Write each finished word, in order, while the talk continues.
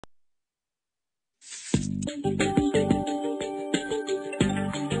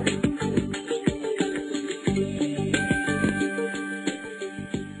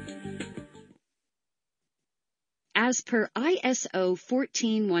As per ISO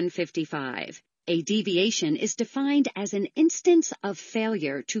 14155, a deviation is defined as an instance of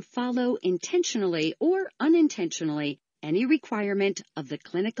failure to follow intentionally or unintentionally any requirement of the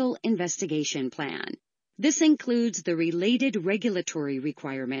clinical investigation plan. This includes the related regulatory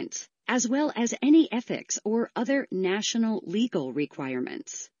requirements, as well as any ethics or other national legal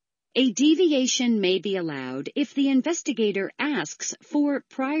requirements. A deviation may be allowed if the investigator asks for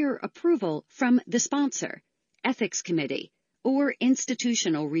prior approval from the sponsor, ethics committee, or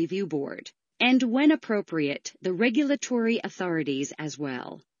institutional review board, and when appropriate, the regulatory authorities as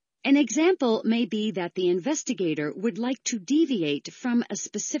well. An example may be that the investigator would like to deviate from a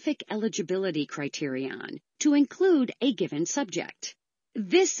specific eligibility criterion to include a given subject.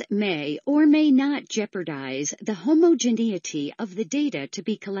 This may or may not jeopardize the homogeneity of the data to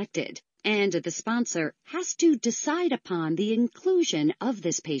be collected, and the sponsor has to decide upon the inclusion of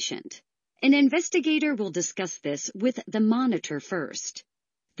this patient. An investigator will discuss this with the monitor first.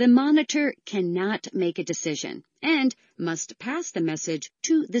 The monitor cannot make a decision and must pass the message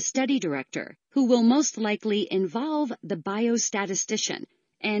to the study director, who will most likely involve the biostatistician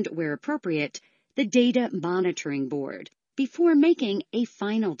and, where appropriate, the data monitoring board before making a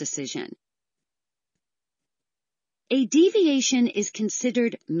final decision. A deviation is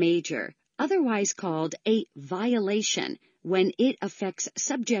considered major, otherwise called a violation, when it affects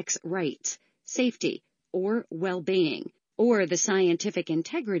subjects' rights, safety, or well-being, or the scientific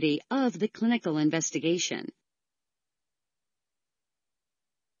integrity of the clinical investigation.